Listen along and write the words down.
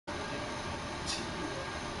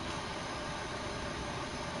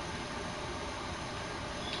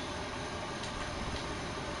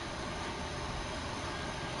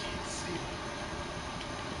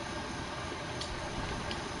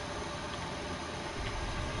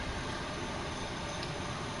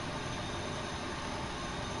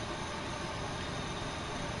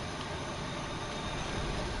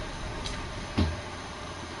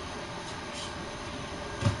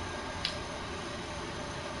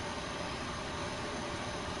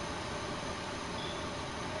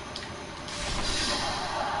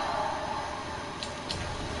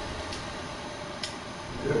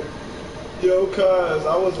Yo, cuz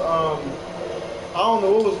I don't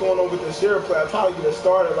know what was going on with this share play. I tried to get it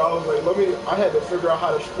started, but I was like, I had to figure out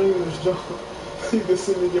how to stream this joke. You can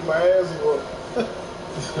see me get my ass whooped.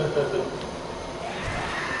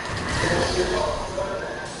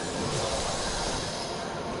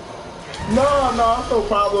 No, it's no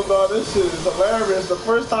problem, dog. This shit is hilarious. The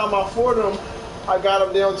first time I fought him, I got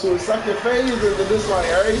him down to a second phase, and then this like,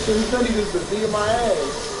 ever since then, he just been beating my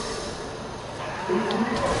ass.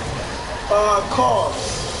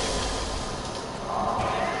 Cost.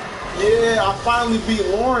 Yeah, I finally beat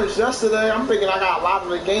Lawrence yesterday. I'm thinking I got a lot of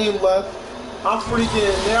the game left. Now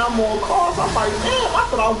I'm on cost. I'm like, damn, I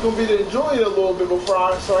thought I was gonna be able to enjoy it a little bit before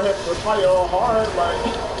I start having to fight all hard.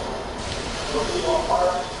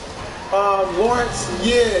 Lawrence,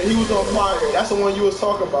 yeah, he was on fire. That's the one you was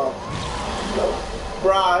talking about.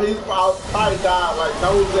 Bruh, he probably died like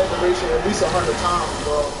no exaggeration at least 100 times,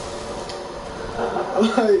 bro.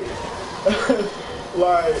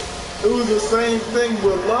 like, it was the same thing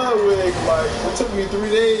with Ludwig. Like, it took me 3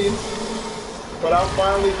 days, but I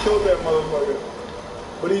finally killed that motherfucker.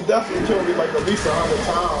 But he definitely killed me like at least 100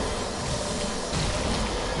 times.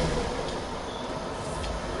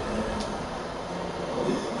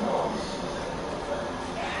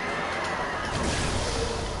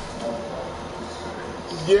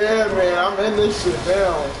 Yeah, man, I'm in this shit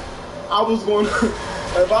now. I was going to,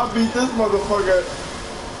 if I beat this motherfucker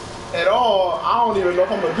at all, I don't even know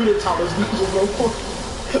if I'm going to do the challenge ninjas no more.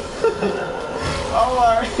 I'm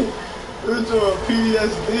like, this is a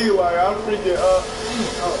PTSD, like,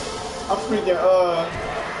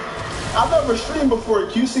 I've never streamed before.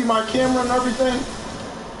 Can you see my camera and everything?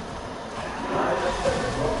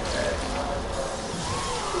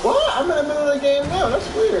 What? I'm in the middle of the game now, that's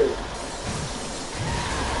weird.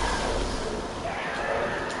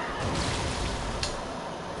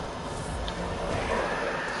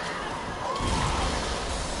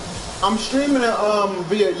 I'm streaming it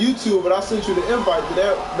via YouTube, but I sent you the invite. Did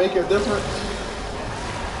that make a difference?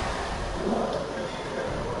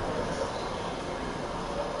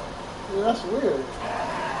 Yeah, that's weird.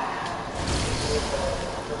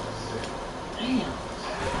 Damn.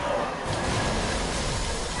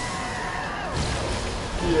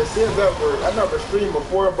 Yeah, see if that worked. I never streamed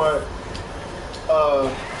before, but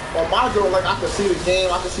on my girl, like I could see the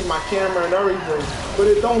game, I could see my camera and everything, but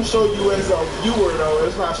it don't show you as a viewer though.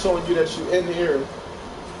 It's not showing you that you in here.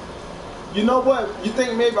 You know what? You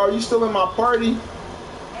think maybe, are you still in my party?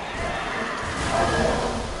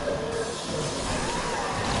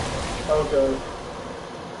 Okay.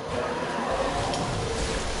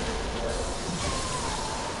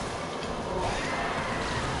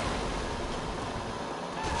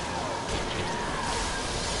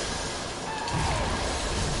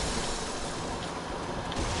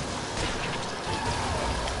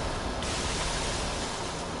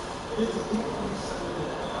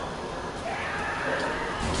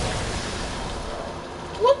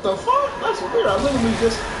 What the fuck? That's weird. I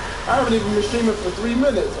haven't even been streaming for 3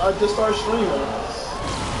 minutes. I just started streaming.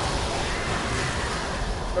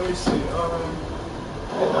 Let me see.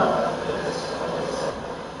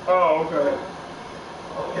 Oh, okay.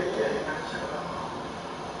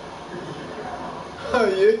 Oh,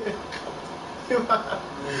 yeah.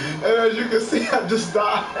 And as you can see, I just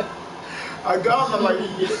died. I got him, I'm like,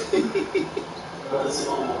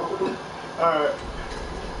 alright.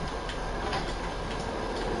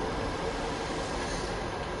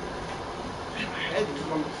 Man, my head is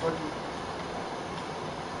motherfucking.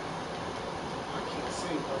 I can't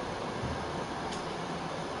see, bro.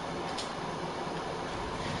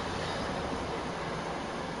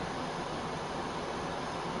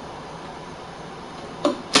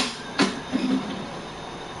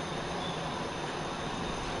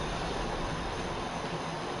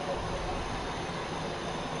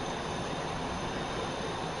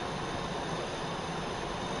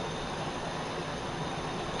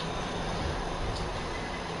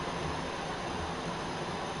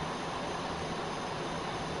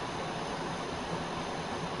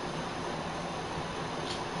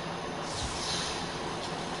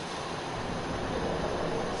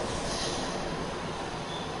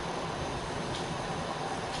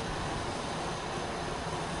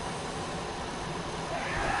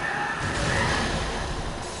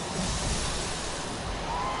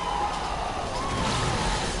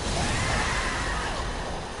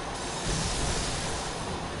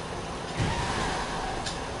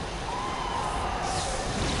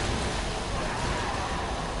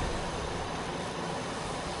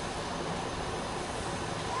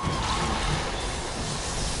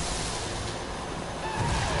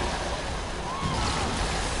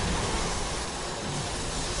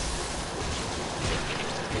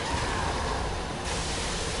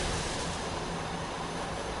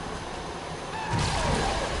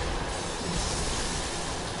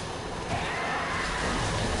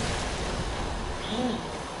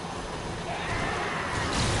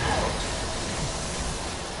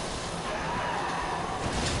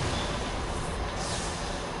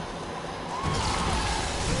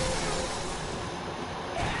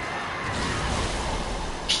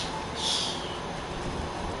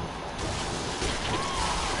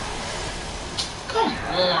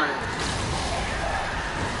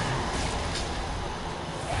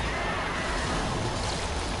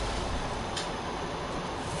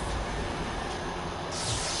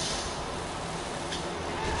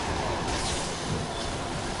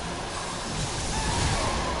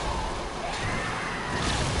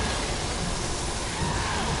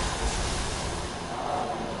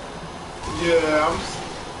 Yeah,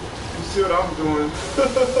 you see what I'm doing.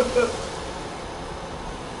 This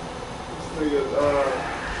nigga,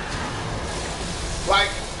 like,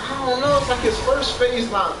 I don't know, it's like his first phase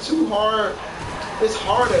not too hard. It's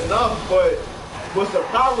hard enough, but what's the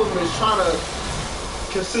problem is trying to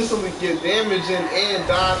consistently get damage in and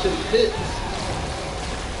dodge his hits.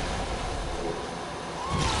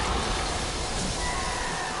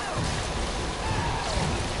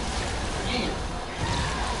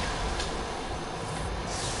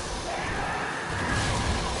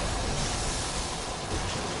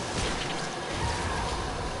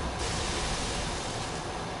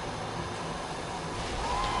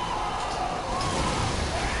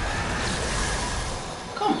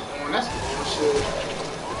 That's bullshit.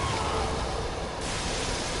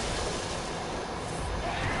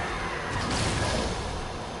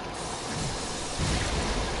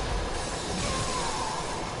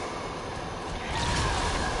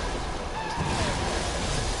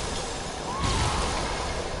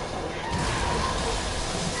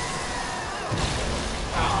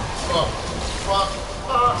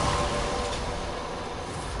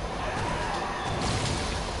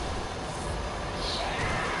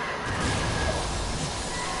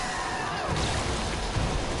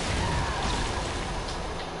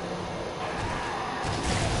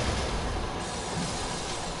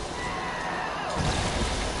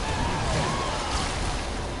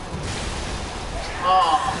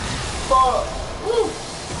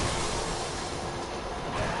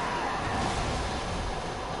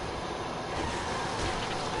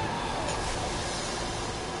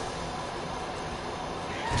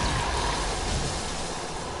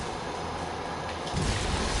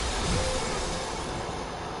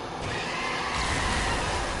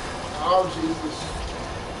 Oh, Jesus.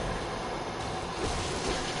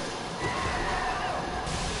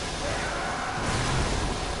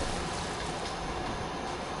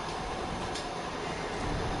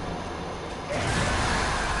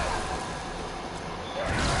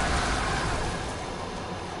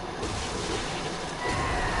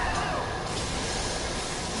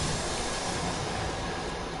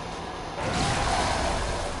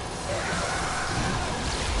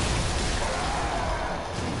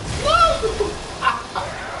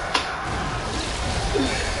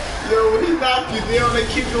 Yo, when he knocked you down, they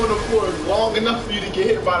keep you on the floor long enough for you to get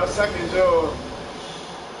hit by the second jaw.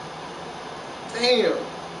 Damn.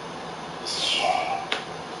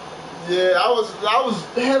 Yeah, I was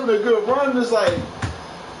having a good run. It's like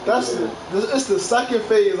it's the second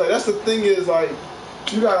phase. Like that's the thing is like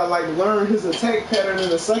you gotta like learn his attack pattern in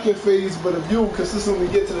the second phase. But if you consistently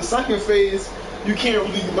get to the second phase, you can't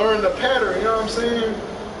really learn the pattern. You know what I'm saying?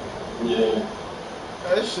 Yeah.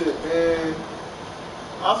 That shit, man.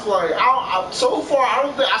 I feel like so far I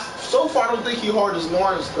don't think he hard as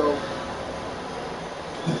Lawrence though.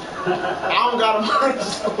 I don't got him hard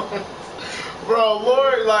as Lawrence. Bro,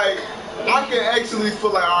 Lord, like I can actually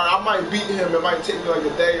feel like alright, I might beat him. It might take me like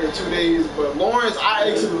a day or 2 days, but Lawrence,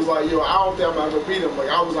 I actually was like, yo, I don't think I'm not gonna beat him. Like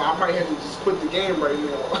I was like, I might have to just quit the game right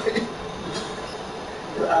now.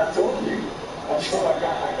 I told you. I feel like I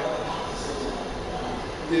got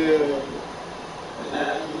yeah. And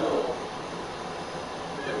now you know.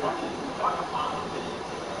 If I can find a way to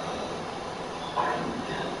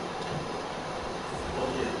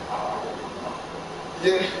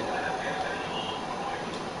Yeah.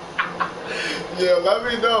 Yeah, let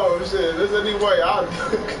me know. Shit, there's any way I'll do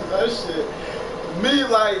it. Cause that shit, me,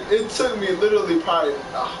 like, it took me literally probably,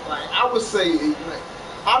 like, I would say, like,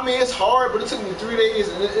 I mean, it's hard, but it took me 3 days,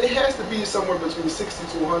 and it has to be somewhere between 60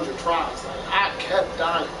 to 100 tries. Like, I kept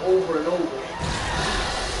dying over and over.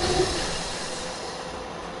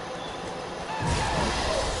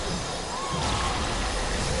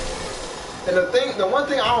 And the one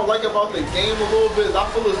thing I don't like about the game a little bit is I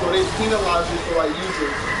feel as though they penalize you for like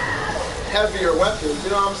using heavier weapons. You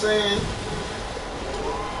know what I'm saying?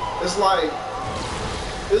 It's like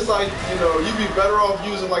you know you'd be better off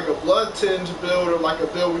using like a blood tinge build or like a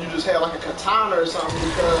build where you just have like a katana or something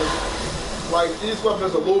because like these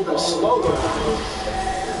weapons are a little bit slower.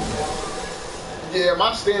 Yeah,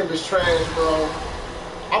 my stamp is trash, bro.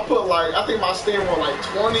 I think my stamp on like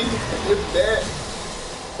 20, if that.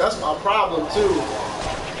 That's my problem too.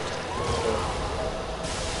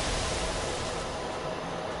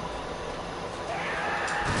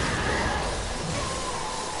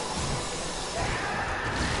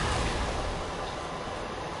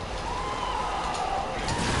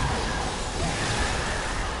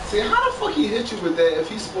 See, how the fuck he hit you with that if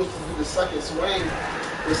he's supposed to do the second swing?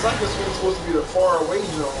 The second swing's supposed to be the far away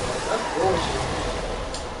zone. Like, that's bullshit.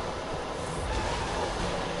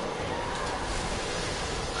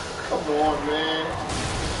 Come on, man.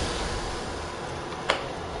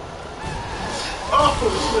 Oh,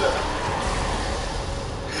 shit.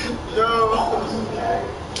 Yo.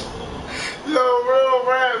 Yo, real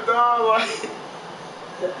rap, dog. Like,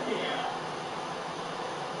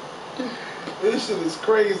 this shit is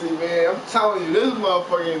crazy, man. I'm telling you, this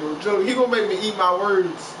motherfucker ain't no joke. He gonna make me eat my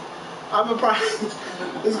words. I'm probably.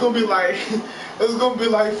 It's gonna be like. It's gonna be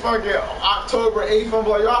like fucking October 8th. I'm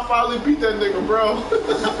like, yo, I finally beat that nigga, bro.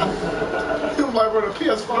 I'm like, bro, the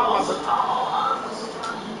PS5.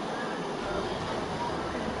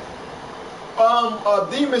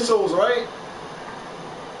 Demon Souls, right?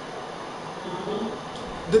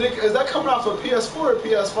 Is that coming out for PS4 or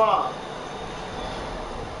PS5?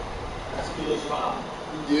 That's PS5.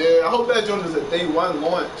 Yeah, I hope that joint is a day one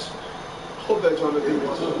launch. I hope that joint is a day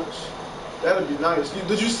one launch. That'd be nice.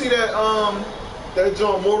 Did you see that that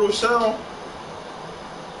joint Mortal Shell?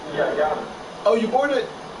 Yeah, I got it. Oh, you bought it?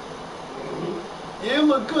 Yeah, it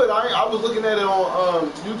looked good. I was looking at it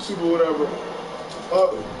on YouTube or whatever.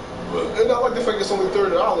 And I like the fact it's only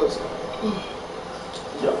 $30.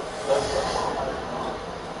 Yep.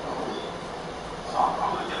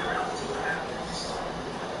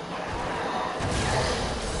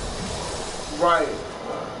 Right.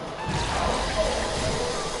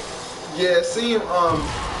 Yeah, see,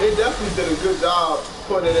 they definitely did a good job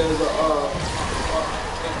putting it as a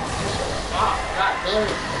God damn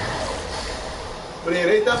it. But yeah,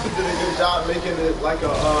 they definitely did a good job making it like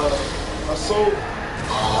a soul.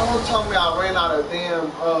 Oh, don't tell me I ran out of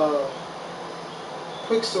damn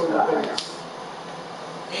Quicksilver base.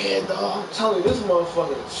 Yeah, dog, I'm telling you, this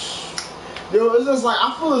motherfucker. Yo, it's just like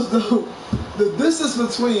I feel as though the distance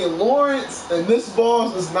between Lawrence and this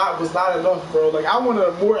boss was not enough, bro. Like I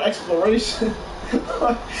wanted more exploration. It's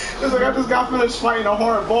like I just got finished fighting a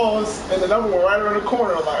hard boss and another one right around the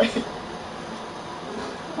corner. Like,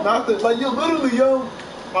 not that, like yo, literally, yo,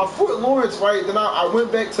 I fought Lawrence, right? Then I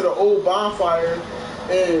went back to the old bonfire,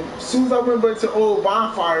 and as soon as I went back to the old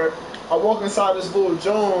bonfire, I walked inside this little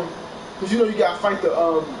Joan, cause you know you gotta fight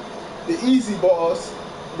the easy boss,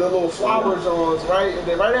 the little flower Jones, right? And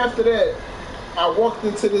then right after that, I walked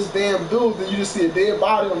into this damn building. You just see a dead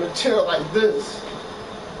body on the chair like this.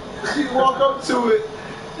 She walk up to it,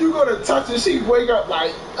 you go to touch it, she wake up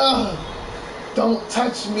like, ugh, don't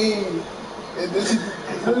touch me. And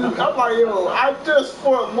then I'm like, yo, I just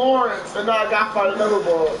fought Lawrence and now I got to fight another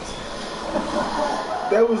boss.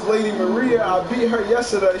 That was Lady Maria. I beat her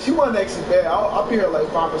yesterday. She wasn't actually bad. I beat her like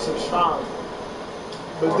 5 or 6 times.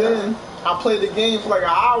 But then I played the game for like an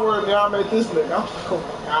hour and now I'm at this nigga. I'm like, oh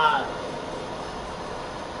my god.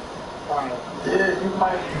 Alright. Yeah, you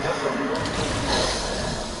might just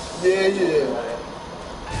Yeah.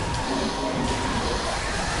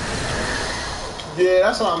 Yeah,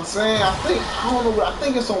 that's what I'm saying. I don't know, I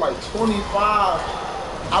think it's on like 25.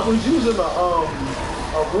 I was using a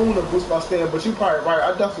rune to boost my stand, but you're probably right.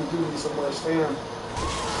 I definitely do need some more stand.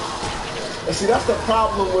 And see, that's the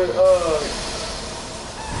problem with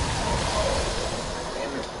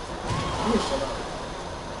damn it. You shut up.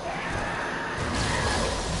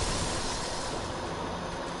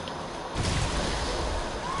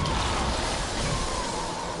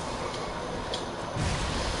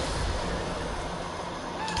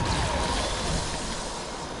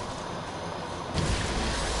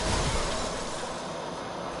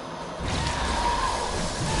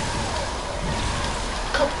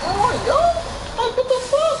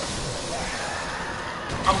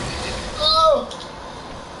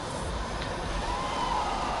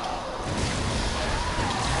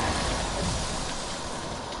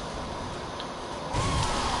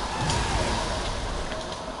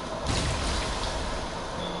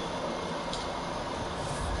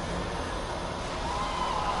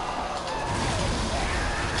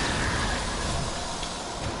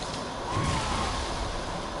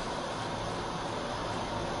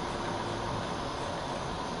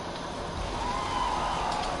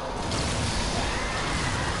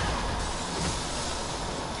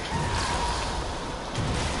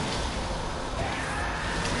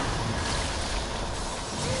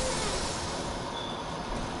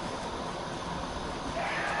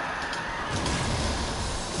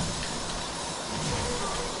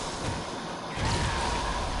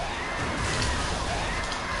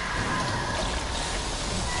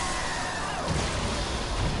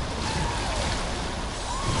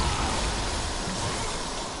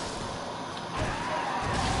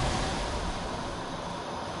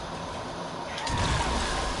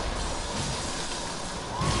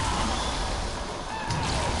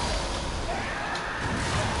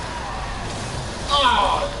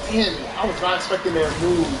 Damn it, I was not expecting that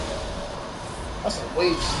move. That's a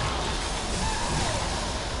waste.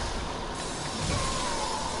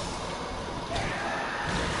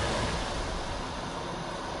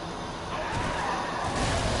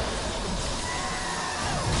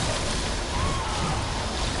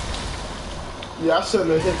 Yeah, I shouldn't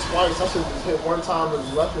have hit twice. I should have just hit one time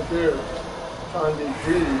and left it there. Trying to get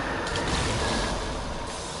greedy.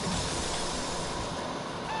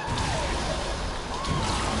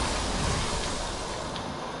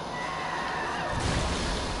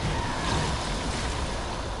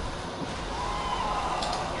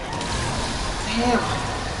 Damn.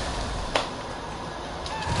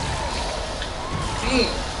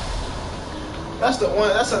 That's the one.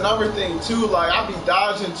 That's another thing too. Like I be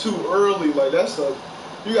dodging too early. Like that's a.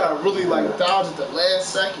 You gotta really like dodge at the last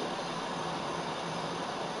second.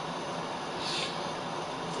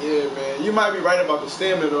 Yeah, man. You might be right about the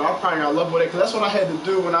stamina though. I probably got level with it because that's what I had to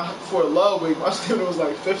do when I for Ludwig. My stamina was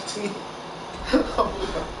like 15.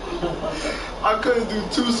 I couldn't do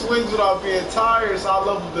 2 swings without being tired, so I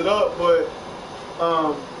leveled it up. But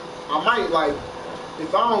I might like.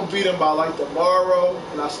 If I don't beat him by like tomorrow,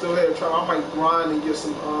 and I still have trouble, I might grind and get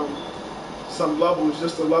some levels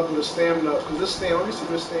just to level the stamina up. Cause this stamina, let me see,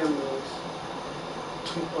 this stamina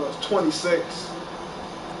is 26.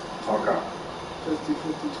 Okay. 50,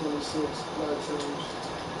 50, 26.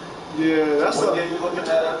 Yeah, that's what game you looking at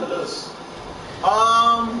after this?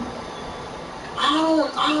 I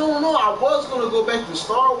don't know. I was gonna go back to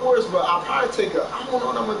Star Wars, but I'll probably take a. I don't know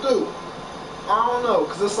what I'm gonna do. I don't know,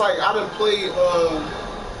 cause it's like I done played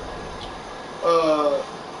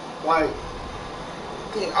like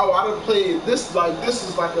I done played this like this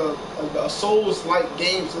is like a Souls like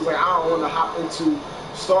game, so it's like I don't want to hop into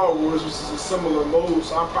Star Wars, which is a similar mode,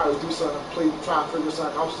 so I'll probably do something, try to figure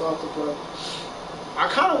something else out to play. I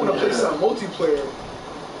kind of want to play some multiplayer.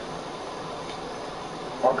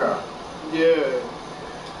 Okay. Yeah.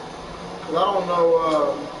 Cause I don't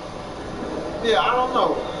know. Yeah, I don't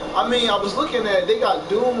know. I mean, I was looking at they got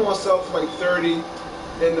Doom on sale for like 30, and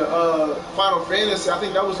the Final Fantasy I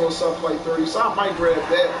think that was on sale for like 30. So I might grab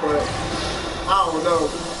that, but I don't know.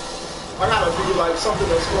 I gotta be like something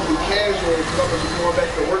that's gonna be casual because I'm gonna be going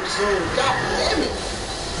back to work soon. God damn it!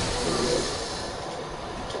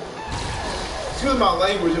 Excuse my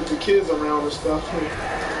language if the kids around and stuff.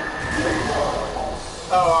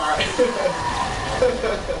 Oh, all right.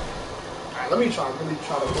 All right, let me try to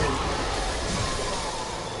win.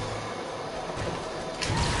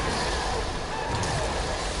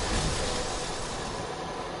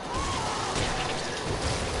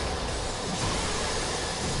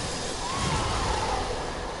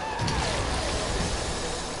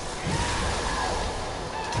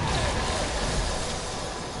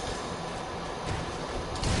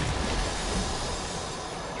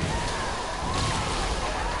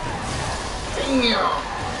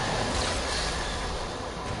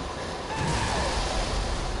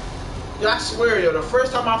 Yo, I swear, yo, the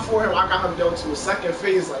first time I fought him, I got him down to a second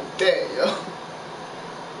phase like that, yo.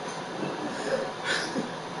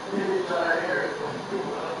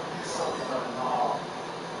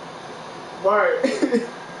 Right.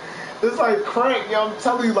 It's like crank, yo. I'm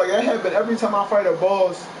telling you, like that happened every time I fight a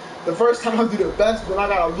boss. The first time I do the best, then I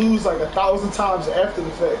gotta lose like 1,000 times after the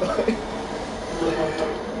fact.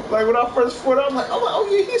 Like when I first fought, I'm like, oh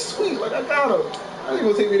yeah, he's sweet. Like I got him. I ain't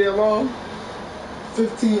gonna take me that long.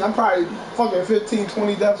 15, I'm probably fucking 15,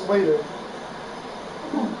 20 deaths later.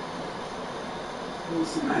 Let me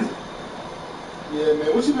see. Yeah,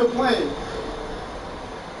 man. What you been playing?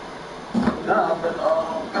 Nah, I've been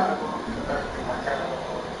kind of going back through my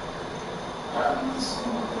catalog. Just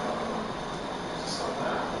something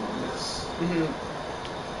that I miss.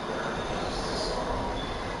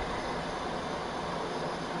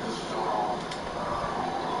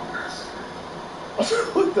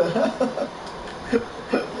 What the hell?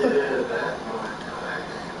 Yeah,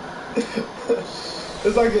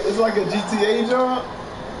 It's like a GTA job.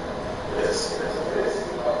 Yes,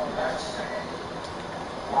 basically action.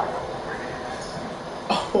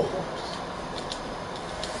 Oh.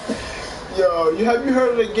 Yo, have you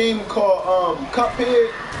heard of the game called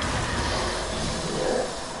Cuphead?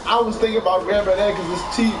 I was thinking about grabbing that because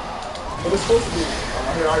it's cheap, but it's supposed to be.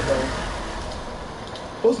 Here I go.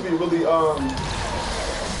 Supposed to be really Damn.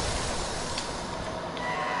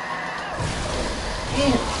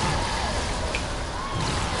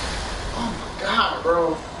 Oh my god,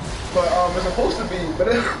 bro. But it's supposed to be, but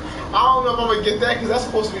I don't know if I'm gonna get that because that's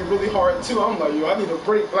supposed to be really hard too. I'm like, yo, I need a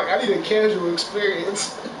break. Like, I need a casual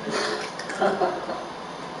experience.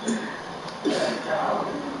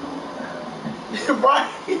 Right.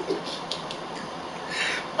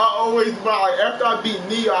 I always, like, after I beat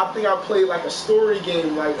Neo, I think I played like a story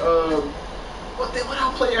game, like what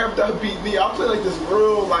I play after I beat Neo? I played like this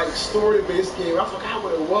real like story-based game. I forgot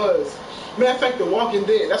what it was. Matter of fact, The Walking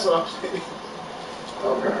Dead. That's what I played.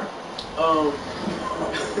 Okay. I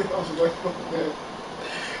was like, oh, man.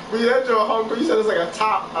 But yeah, that joint hungry. You said it's like a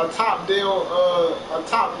top down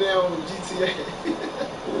GTA.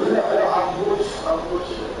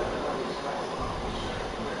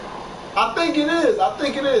 I think it is. I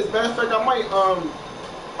think it is. Matter of fact, I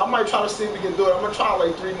might try to see if we can do it. I'm gonna try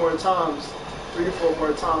like 3 more times, 3 to 4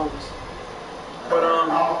 more times. But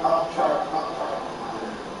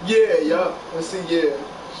yeah. Let's see, yeah.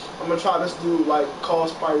 I'm gonna try this do like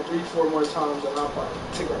calls probably 3, 4 more times, and I'll probably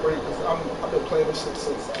take a break. I've been playing this shit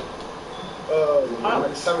since probably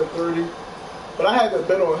like 7:30. But I haven't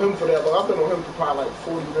been on him for that long. I've been on him for probably like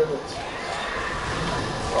 40 minutes.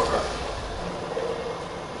 Okay.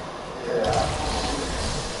 Yeah.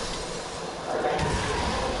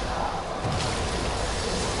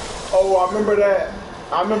 Oh, I remember that.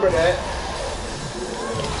 I remember that.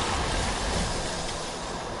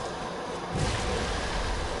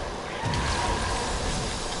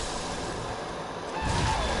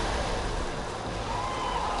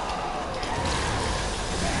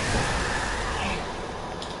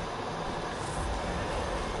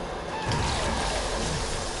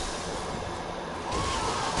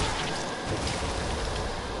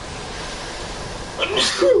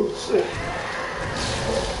 Shit.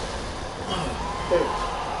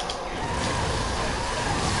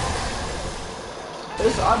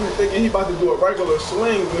 I've been thinking he about to do a regular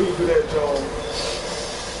swing when he do that job.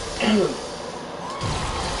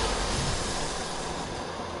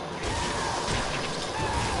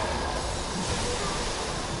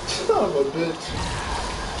 Son of a bitch.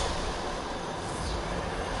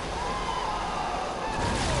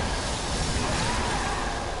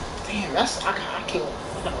 Damn, I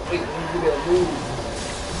gotta wait when he do that move.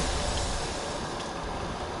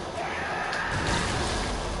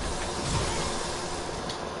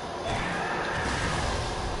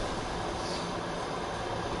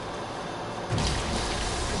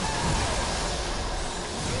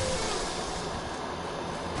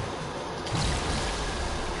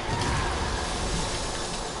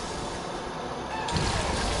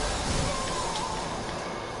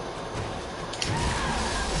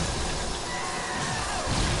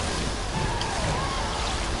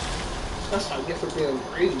 That's what I get for being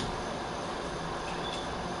greedy.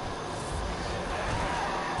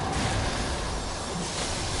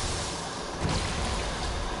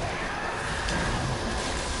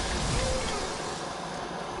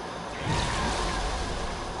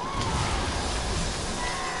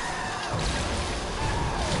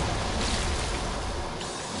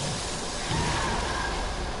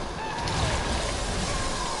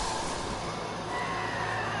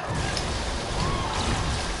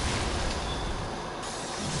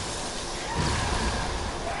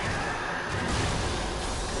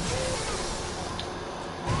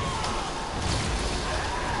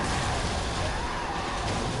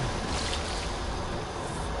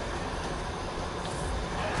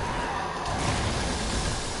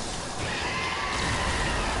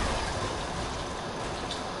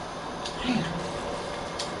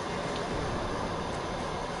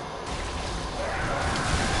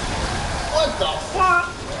 What the fuck?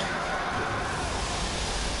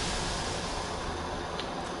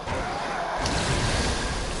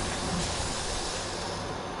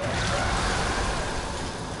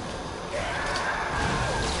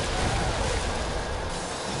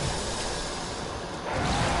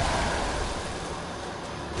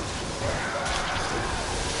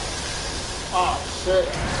 Oh shit.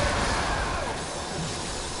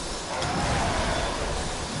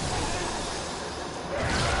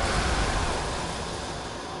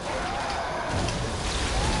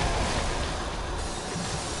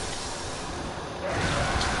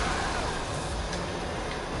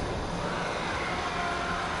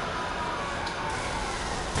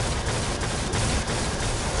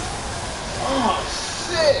 Oh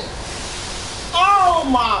shit! Oh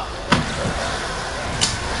my!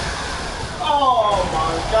 Oh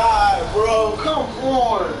my god, bro! Come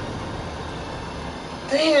on!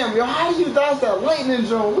 Damn, yo, how do you dodge that lightning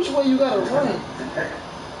drone? Which way you gotta run?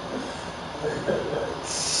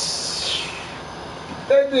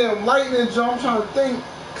 That damn lightning drone, I'm trying to think.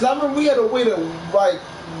 Cause I remember we had a way to like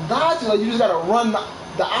dodge it. Like you just gotta run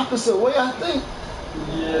the opposite way, I think.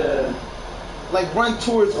 Yeah. Like run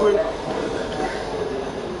towards where.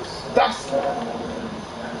 That's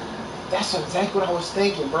exactly what I was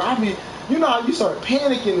thinking, bro. I mean, you know how you start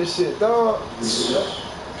panicking and shit, dog.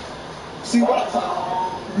 See what?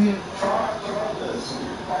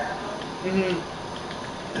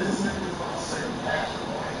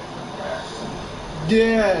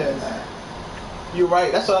 Yeah. You're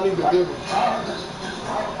right. That's what I need to do.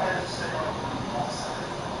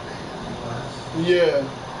 Yeah.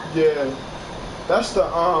 That's the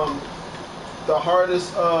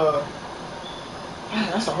hardest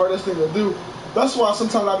that's the hardest thing to do. That's why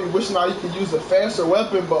sometimes I be wishing I could use a faster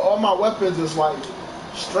weapon, but all my weapons is like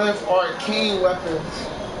strength arcane weapons.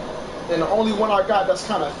 And the only one I got that's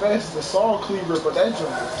kind of fast is the Saw Cleaver, but that jump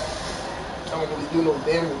don't really do no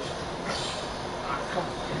damage. Come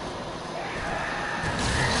on.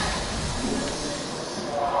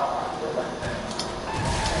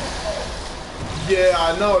 Yeah,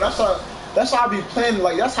 I know. That's how I be playing.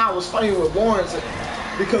 Like that's how I was fighting with Lawrence,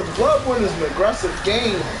 because Bloodborne is an aggressive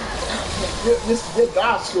game. Your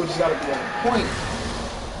dodge skill just gotta be on point.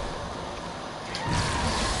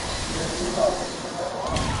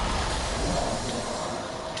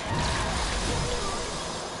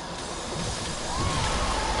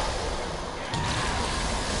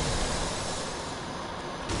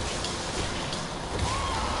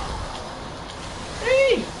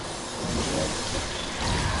 Hey!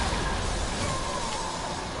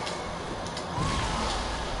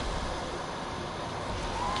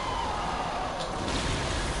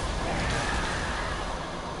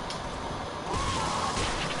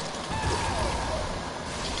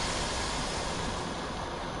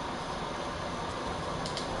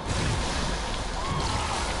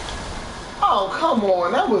 Oh, come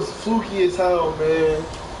on. That was fluky as hell, man.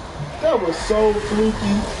 That was so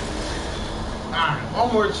fluky. Alright,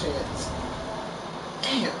 one more chance.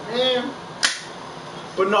 Damn, man.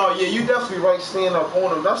 But no, yeah, you definitely right staying up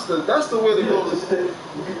on him. That's the way to go.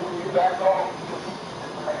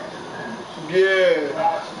 Yeah.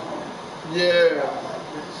 Yeah.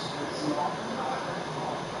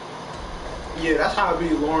 Yeah, that's how I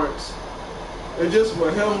beat Lawrence. It's just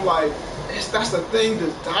with him, like, that's the thing,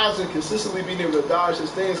 just dodging, consistently being able to dodge his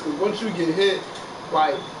things, because once you get hit,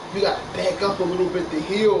 like, you gotta back up a little bit to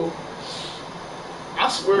heal. I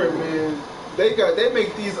swear, man, they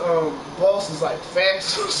make these bosses like fast,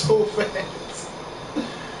 so fast.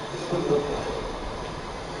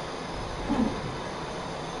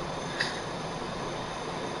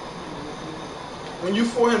 When you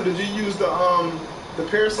fought him, did you use the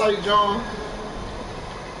parasite, John?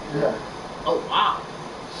 Yeah. Oh wow.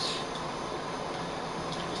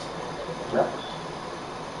 Yeah.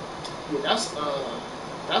 Yeah,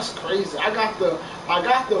 that's crazy. I got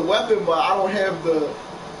the weapon, but I don't have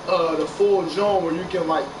the full John where you can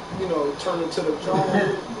like, you know, turn into the John.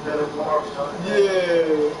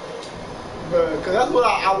 Yeah. Because that's what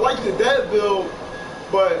I liked the dead build,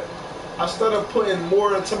 but I started putting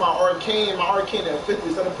more into my arcane at 50,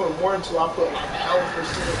 instead of putting more into it, I put like health or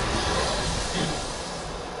shit.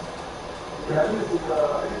 Yeah, I use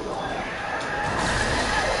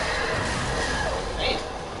Damn.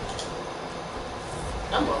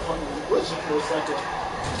 That motherfucker was glitching for a second.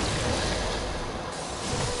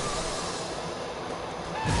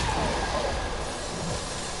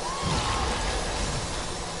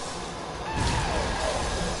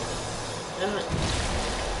 Damn it.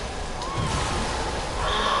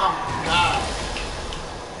 Oh, God.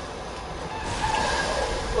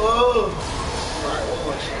 Oh. Alright, one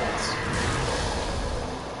more chance.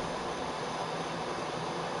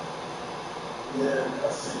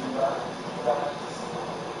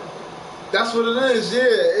 That's what it is, yeah.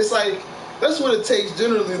 It's like, that's what it takes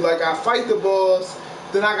generally. Like, I fight the boss,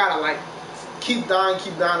 then I gotta, like, keep dying.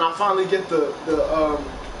 I finally get the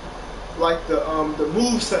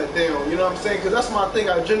move set down, you know what I'm saying? Because that's my thing.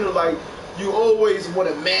 I generally, like, you always want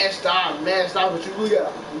to mash dodge, but you really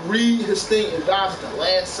gotta read his thing and dodge at the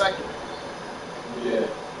last second. Yeah.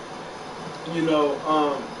 You know,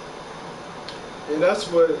 and that's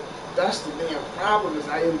the damn problem is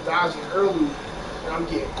I am dodging early and I'm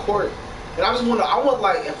getting caught. And I want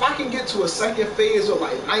like, if I can get to a second phase or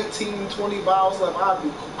like 19, 20 vials left,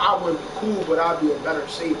 I would be cool, but I'd be in better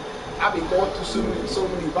shape. I'd be going through so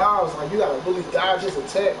many vials, like you gotta really dodge his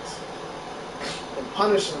attacks and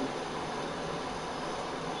punish him.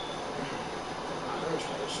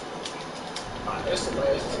 Alright, that's the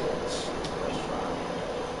last chance. Let's try.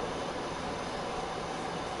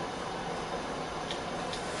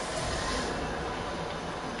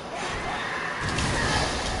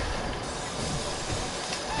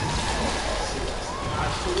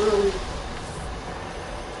 Really?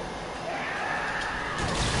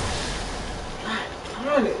 God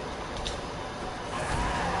darn it.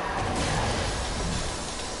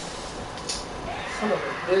 Son of a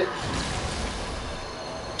bitch.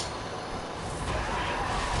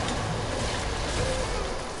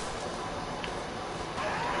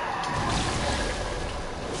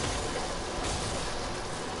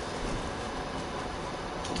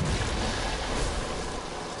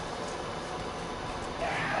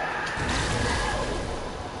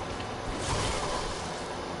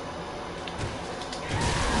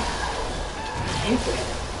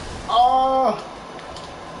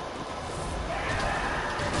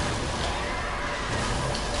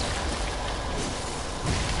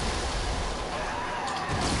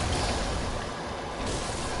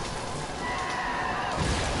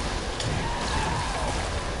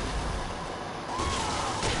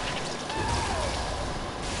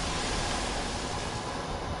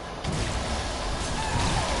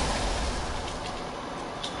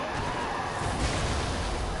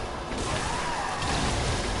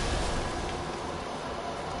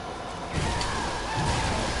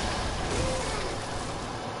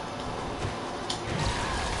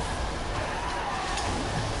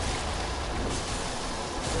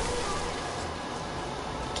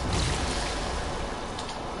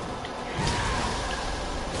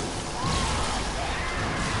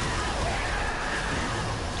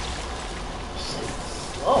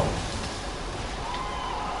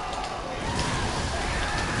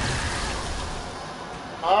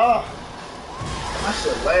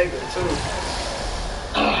 banging too.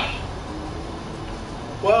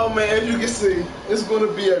 Well, man, as you can see, it's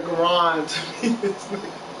gonna be a grind to me. It's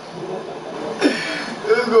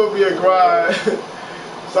gonna be a grind.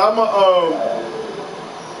 So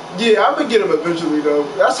yeah, I'm gonna get him eventually though.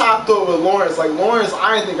 That's how I thought with Lawrence. Like Lawrence,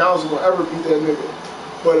 I didn't think I was gonna ever beat that nigga,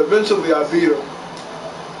 but eventually I beat him.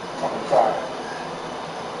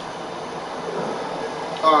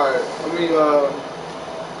 All right,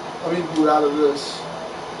 let me boot out of this.